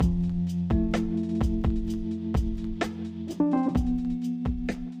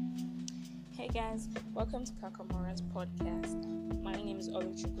Welcome to Kakamora's podcast. My name is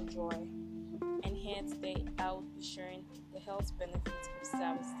Oluchukwu Joy, and here today I will be sharing the health benefits of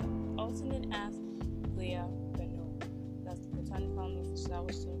soursop, also known as Guya Bano. That's the botanical name for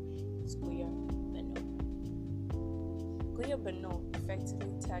soursop. It's Guya Bano. Guya Bano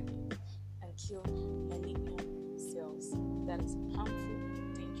effectively targets and kills malignant cells, that is harmful,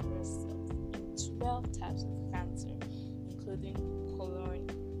 dangerous cells, in 12 types of cancer, including colon,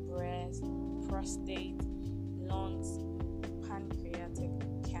 breast, prostate, lungs, pancreatic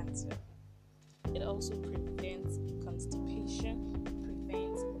cancer. It also prevents constipation,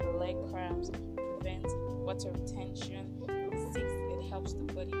 prevents leg cramps, prevents water retention. 6, it helps the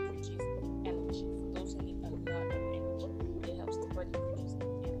body produce energy. For those who need a lot of energy, it helps the body produce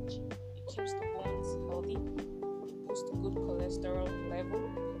energy. It keeps the bones healthy. It boosts good cholesterol level.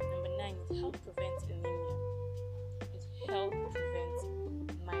 Number 9, it helps prevent anemia. It helps prevent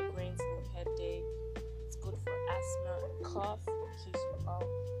migraines and headache. It's good for asthma and cough. In case you all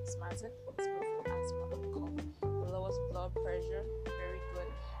asthmatic, it's good for asthma and cough. It lowers blood pressure, very good.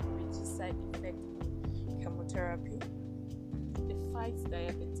 Reduces side effect of chemotherapy. It fights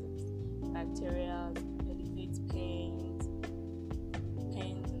diabetes, bacteria, alleviates pains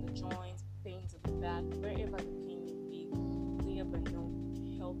in the joints, pains in the back, wherever the pain may be. Guya Bano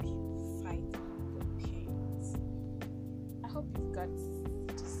help you fight the pains. I hope you've got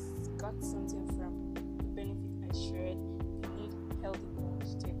something from the benefit I shared. If you need healthy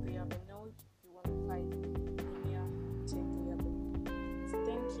bones, take